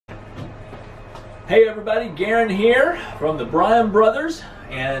Hey everybody, Geron here from the Bryan Brothers,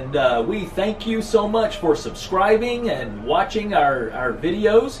 and we thank you so much for subscribing and watching our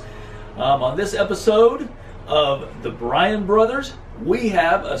videos. On this episode of the Bryan Brothers, we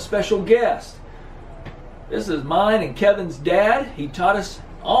have a special guest. This is mine and Kevin's dad. He taught us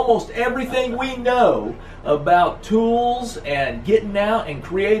almost everything we know about tools and getting out and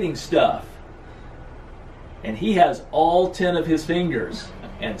creating stuff. And he has all 10 of his fingers,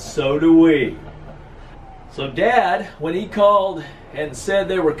 and so do we. So Dad, when he called and said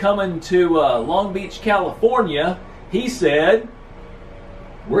they were coming to Long Beach, California, he said,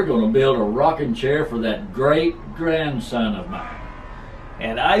 "We're going to build a rocking chair for that great grandson of mine."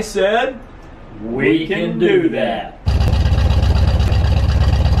 And I said, we can do that.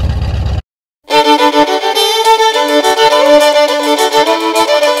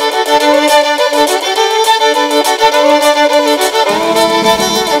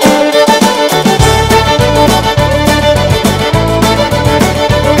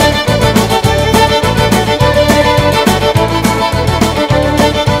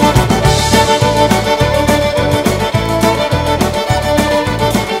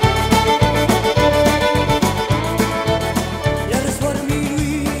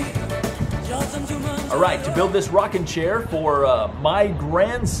 Alright, to build this rocking chair for my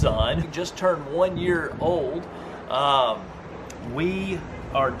grandson, who just turned 1 year old, we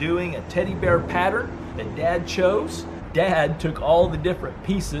are doing a teddy bear pattern that Dad chose. Dad took all the different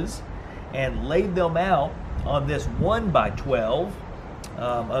pieces and laid them out on this 1x12.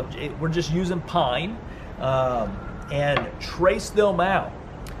 We're just using pine, and traced them out.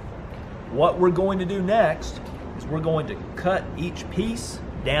 What we're going to do next is we're going to cut each piece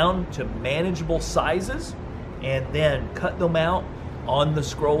down to manageable sizes and then cut them out on the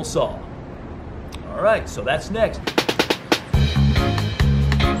scroll saw. All right, so that's next.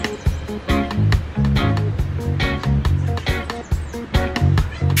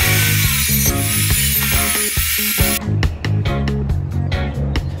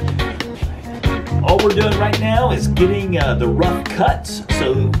 All we're doing right now is getting the rough cuts,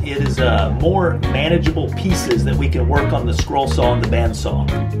 so it is more manageable pieces that we can work on the scroll saw and the bandsaw.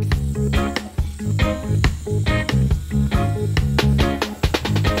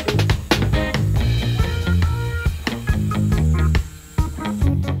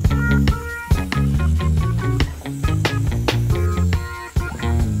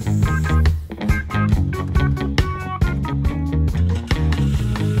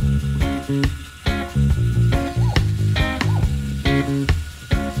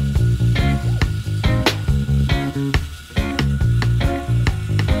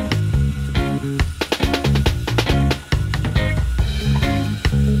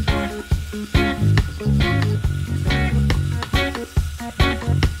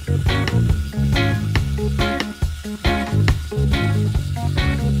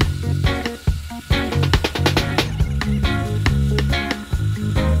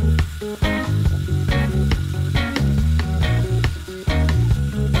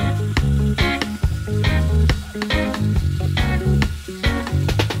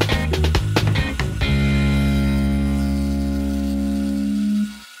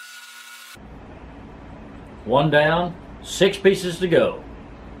 One down, 6 pieces to go.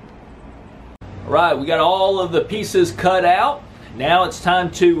 All right, we got all of the pieces cut out. Now it's time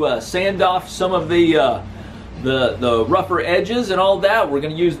to sand off some of the rougher edges and all that. We're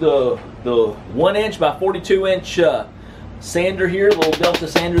going to use the 1 inch by 42 inch sander here, the little Delta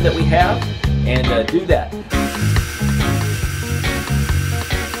sander that we have, and do that.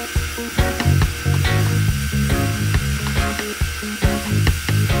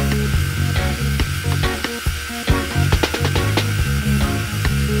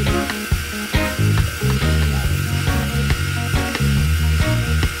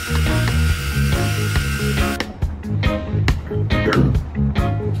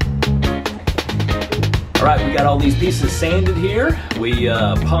 All right, we got all these pieces sanded here. We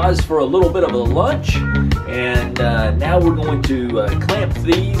paused for a little bit of a lunch, and now we're going to clamp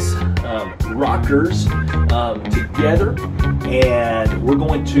these rockers together, and we're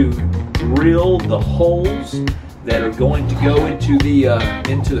going to drill the holes that are going to go into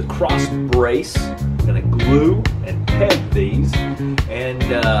the cross brace. We're going to glue and peg these, and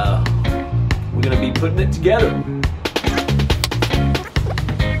we're going to be putting it together.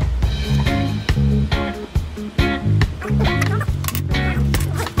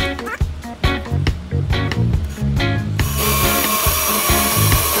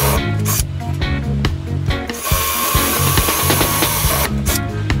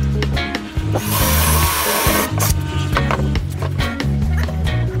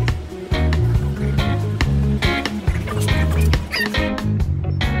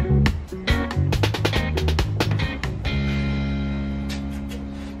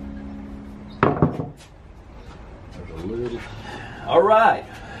 All right.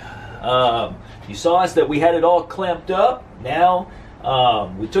 You saw us that we had it all clamped up. Now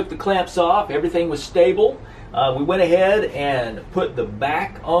we took the clamps off. Everything was stable. We went ahead and put the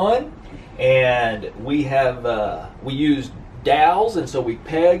back on, and we used dowels, and so we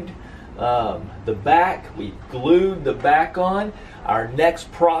pegged the back. We glued the back on. Our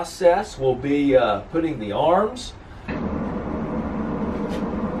next process will be putting the arms.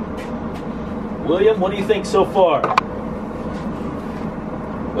 William, what do you think so far?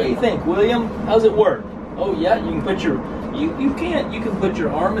 What do you think, William? How's it work? Oh yeah, you can put your you can put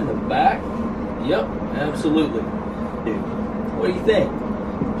your arm in the back. Yep, absolutely. Dude, what do you think?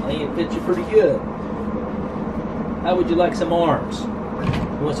 I think it fits you pretty good. How would you like some arms?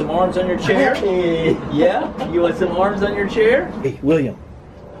 You want some arms on your chair? Yeah? You want some arms on your chair? Hey, William.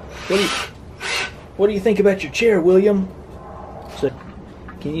 What do you think about your chair, William? So,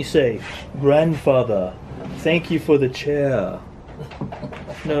 can you say, "Grandfather, thank you for the chair"?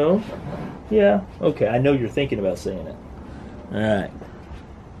 No? Yeah? Okay, I know you're thinking about saying it. All right.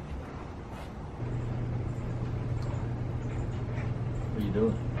 What are you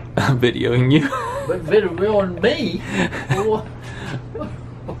doing? I'm videoing you. But videoing me?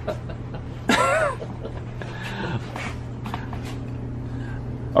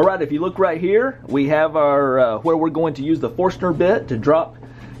 All right, if you look right here, we have our where we're going to use the Forstner bit to drop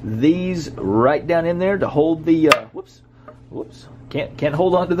these right down in there to hold the whoops, can't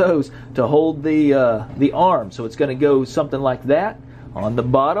hold on to those, to hold the arm. So it's going to go something like that on the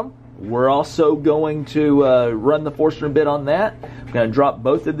bottom. We're also going to run the Forstner bit on that. I'm going to drop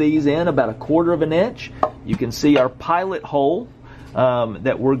both of these in about 1/4 of an inch. You can see our pilot hole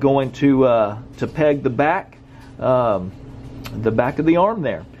that we're going to peg the back of the arm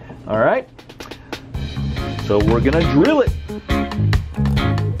there. All right. So we're going to drill it.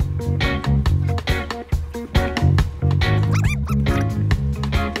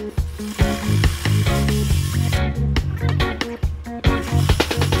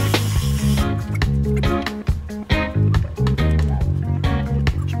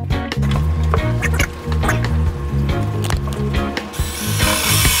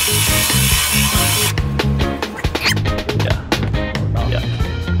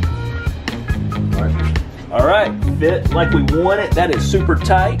 All right, fit like we want it. That is super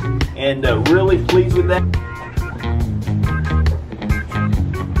tight, and really pleased with that.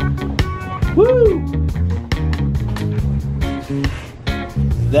 Woo!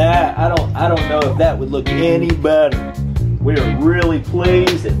 That I don't know if that would look any better. We are really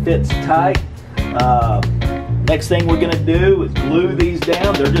pleased. It fits tight. Next thing we're gonna do is glue these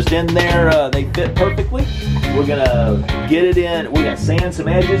down. They're just in there. They fit perfectly. We're gonna get it in. We're gonna sand some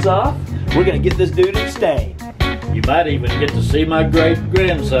edges off. We're gonna get this dude stained. You might even get to see my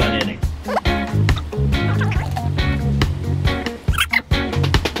great-grandson in it.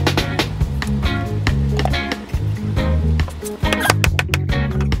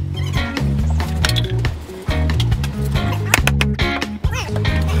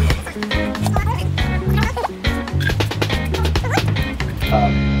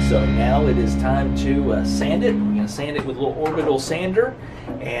 So now it is time to sand it. We're going to sand it with a little orbital sander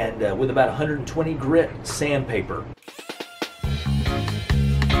and with about 120 grit sandpaper.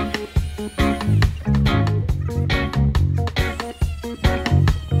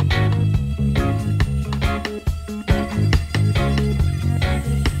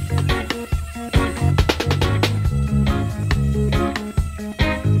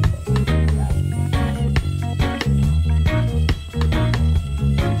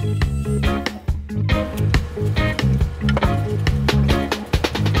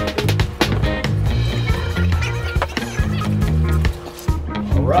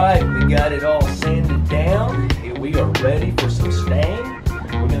 Alright, we got it all sanded down. Here we are ready for some stain.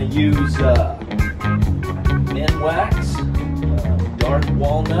 We're going to use Minwax, dark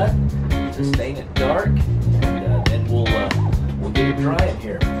walnut, to stain it dark, and then we'll get it drying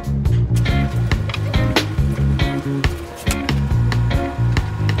here.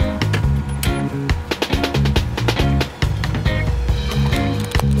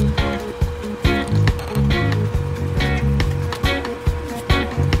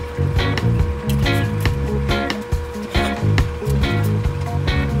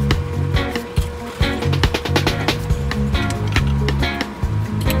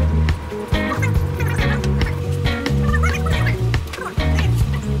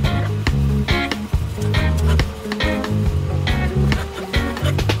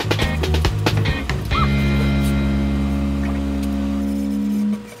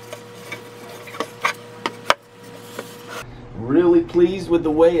 Really pleased with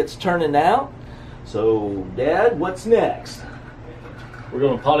the way it's turning out. So, Dad, what's next? We're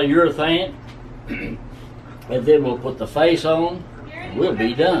going to polyurethane it, and then we'll put the face on, and we'll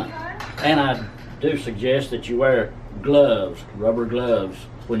be done. And I do suggest that you wear gloves, rubber gloves,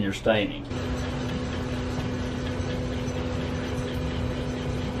 when you're staining.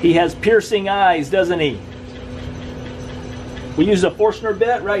 He has piercing eyes, doesn't he? We use a Forstner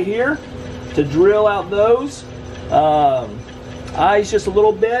bit right here to drill out those eyes just a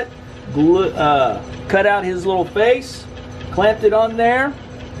little bit. Cut out his little face, clamped it on there,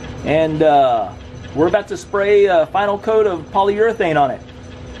 and we're about to spray a final coat of polyurethane on it.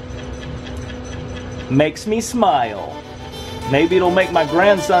 Makes me smile. Maybe it'll make my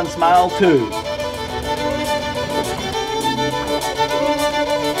grandson smile too.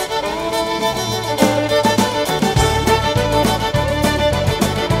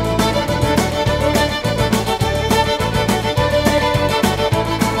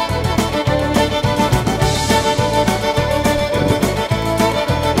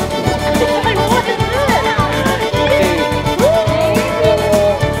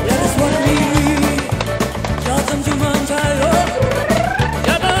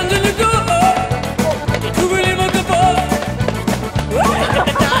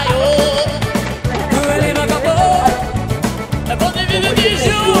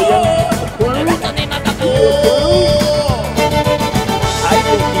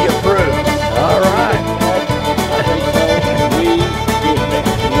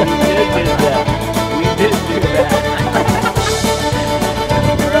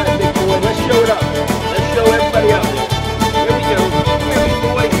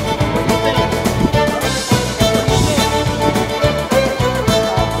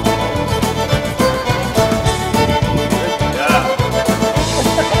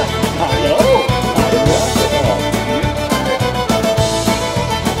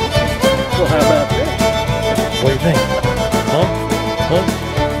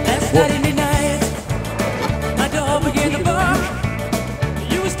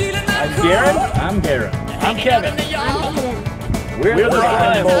 Geron? I'm Geron. I'm Kevin. We're the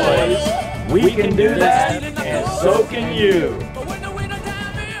Bryan Boys. We can do that, and so can you.